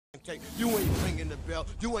tape. You ain't ringing the bell,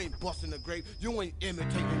 you ain't busting the grape, you ain't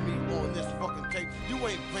imitating me on this fucking tape. You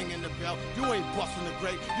ain't ringing the bell, you ain't busting the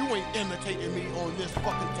grape, you ain't imitating me on this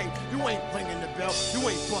fucking tape. You ain't ringing the bell, you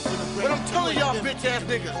ain't busting the grape. But I'm telling y'all bitch ass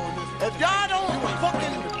niggas, if y'all don't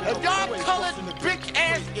fucking, if y'all colored bitch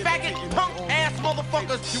ass faggot punk ass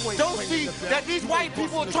motherfuckers don't see that these white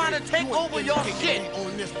people are trying to take over your shit,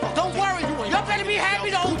 don't worry, y'all better be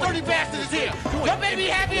happy the old dirty bastard is here. Y'all better be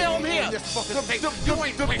happy I'm here.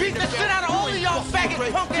 To beat the shit out of all of y'all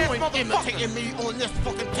faggot punk ass motherfuckers. Imitating me on this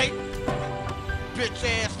fucking tape, bitch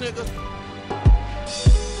ass niggas.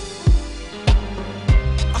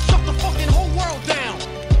 I shut the fucking whole world down.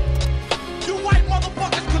 You white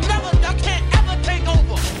motherfuckers can never, y'all can't ever take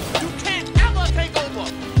over. You can't ever take over.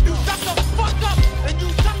 You shut the fuck up and you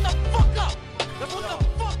shut the fuck up. That's what the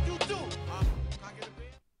fuck you do.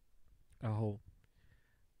 I hope.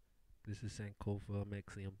 This is Sankofa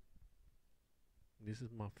Maxium. This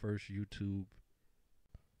is my first YouTube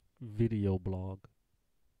video blog.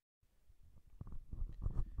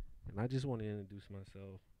 And I just want to introduce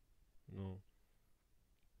myself. You know,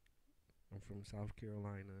 I'm from South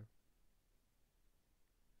Carolina.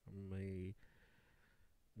 I'm a,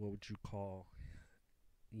 what would you call,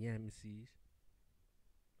 Yamasee.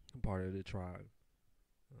 I'm part of the tribe.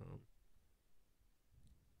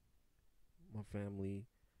 My family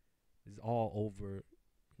is all over,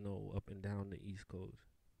 you know, up and down the East Coast.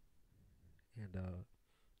 And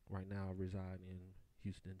right now I reside in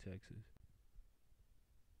Houston, Texas.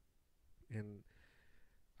 And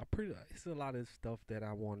it's a lot of stuff that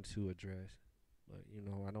I want to address, but you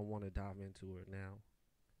know, I don't want to dive into it now.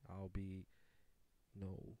 I'll be, you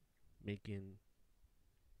know, making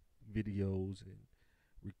videos and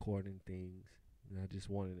recording things, and I just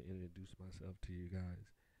wanted to introduce myself to you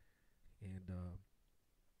guys. And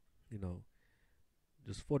you know,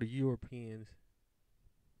 just for the Europeans,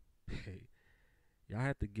 hey, y'all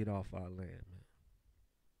have to get off our land, man.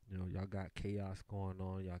 You know, y'all got chaos going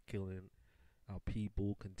on. Y'all killing our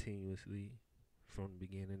people continuously from the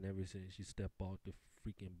beginning, ever since you step off the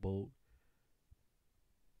freaking boat.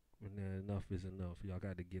 And then enough is enough. Y'all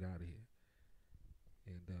got to get out of here.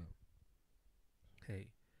 And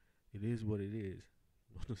hey, it is what it is.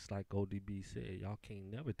 Just like ODB said, y'all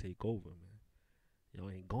can't never take over, man. Y'all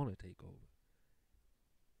ain't gonna take over.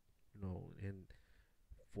 You know, and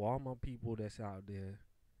for all my people that's out there,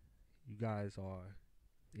 you guys are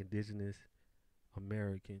indigenous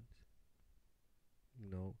Americans. You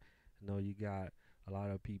know, I know you got a lot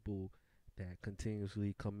of people that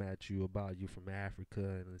continuously come at you about you from Africa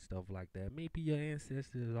and stuff like that. Maybe your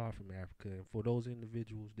ancestors are from Africa, and for those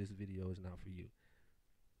individuals, this video is not for you.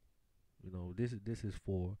 You know, this is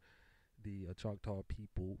for the Choctaw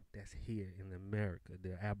people that's here in America,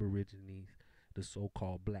 the Aborigines, the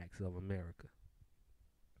so-called blacks of America.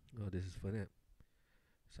 You know, this is for them.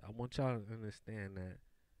 So I want y'all to understand that,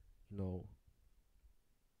 you know,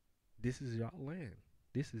 this is y'all land.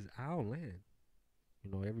 This is our land.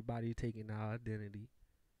 You know, everybody taking our identity,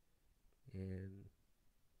 and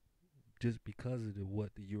just because of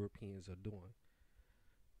what the Europeans are doing.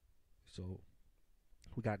 So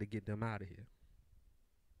we got to get them out of here.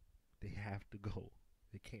 They have to go.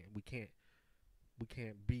 We can't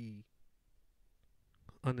be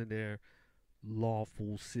under their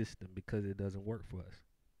lawful system because it doesn't work for us.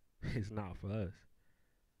 It's not for us.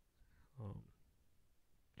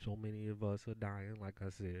 So many of us are dying, like I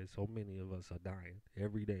said. So many of us are dying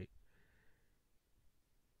every day.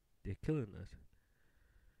 They're killing us.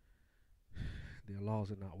 Their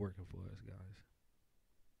laws are not working for us, guys.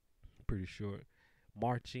 I'm pretty sure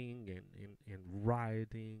marching and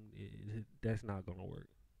rioting, that's not going to work.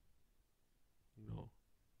 You know,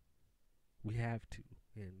 we have to.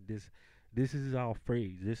 And this is our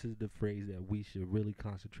phrase. This is the phrase that we should really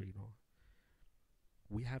concentrate on.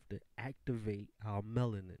 We have to activate our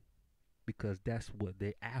melanin, because that's what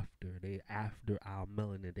they're after. They're after our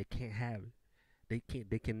melanin. They can't have it.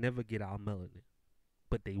 They can never get our melanin,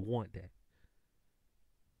 but they want that.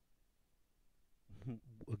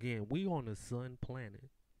 Again, we on a sun planet,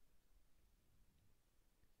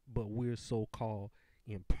 but we're so-called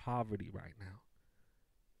in poverty right now.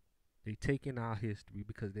 They taking our history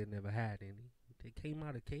because they never had any. They came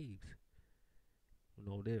out of caves. You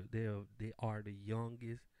know, they are the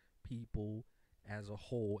youngest people as a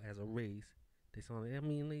whole, as a race. They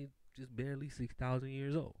just barely 6,000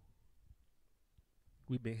 years old.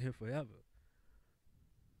 We've been here forever.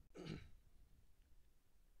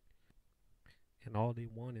 And all they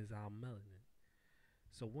want is our melanin.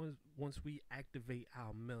 So once we activate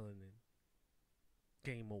our melanin,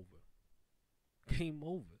 game over. Game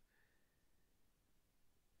over.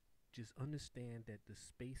 just understand that the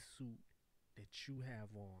spacesuit that you have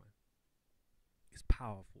on is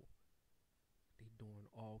powerful. They doing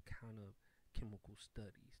all kind of chemical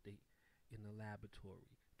studies. They in the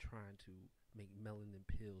laboratory trying to make melanin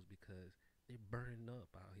pills because they're burning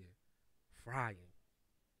up out here, frying.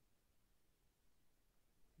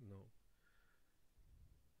 You know,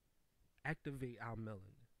 activate our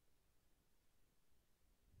melanin.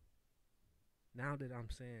 Now that I'm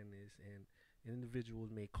saying this, and individuals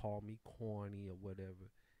may call me corny or whatever,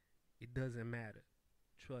 it doesn't matter.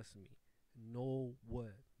 Trust me. Know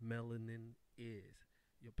what melanin is.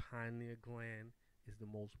 Your pineal gland is the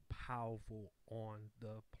most powerful on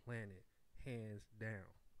the planet, hands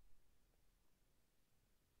down.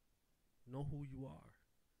 Know who you are.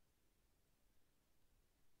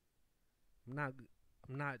 I'm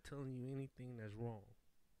not telling you anything that's wrong.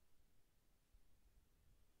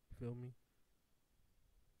 Feel me?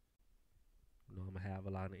 You know, I'm gonna have a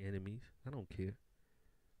lot of enemies. I don't care.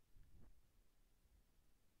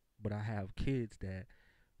 But I have kids that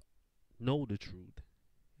know the truth,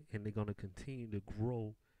 and they're gonna continue to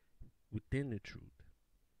grow within the truth.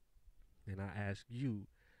 And I ask you,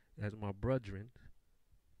 as my brethren,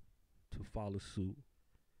 to follow suit.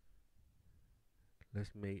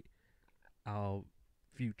 Let's make our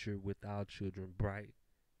future with our children bright.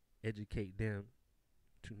 Educate them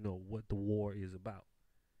to know what the war is about.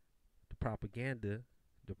 The propaganda,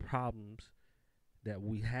 the problems that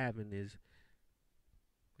we having is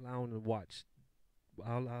allowing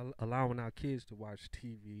our kids to watch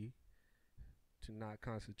TV, to not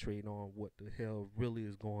concentrate on what the hell really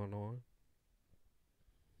is going on.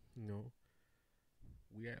 You know,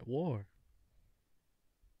 we at war.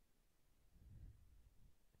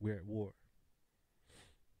 We're at war.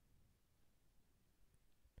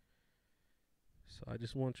 So I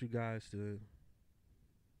just want you guys to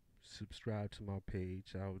subscribe to my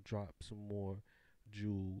page. I'll drop some more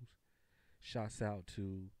jewels. Shouts out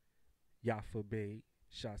to Yafa Bay.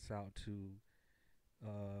 Shouts out to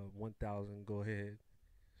 1000 Go Ahead.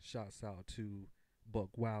 Shouts out to Buck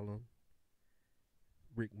Wallum,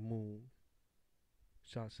 Rick Moon.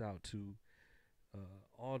 Shouts out to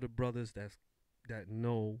all the brothers that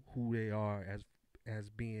know who they are as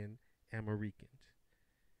being Americans.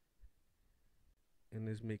 And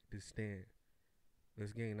let's make this stand.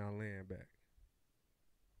 Let's gain our land back.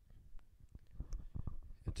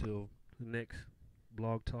 Until the next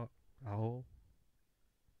blog talk, I hope.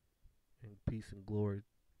 And peace and glory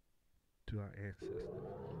to our ancestors.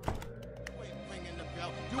 You ain't ringing the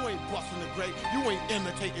bell. You ain't busting the grape. You ain't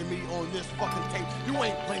imitating me on this fucking tape. You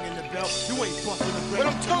ain't ringing the bell. You ain't busting the grape.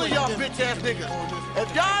 But I'm telling y'all bitch ass niggas,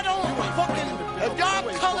 if y'all don't fucking, if y'all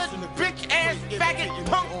colored bitch ass faggot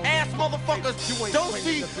punk ass motherfuckers don't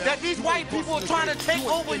see that these white people are trying to take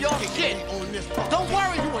over your shit, don't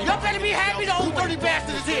worry. Y'all better be happy the old dirty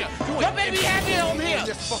bastard is here. Y'all better be happy I'm here.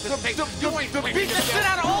 To beat the shit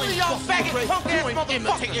out of all of y'all faggot punk ass motherfuckers.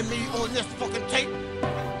 Imitating me on this fucking tape.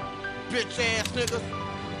 Bitch ass niggas.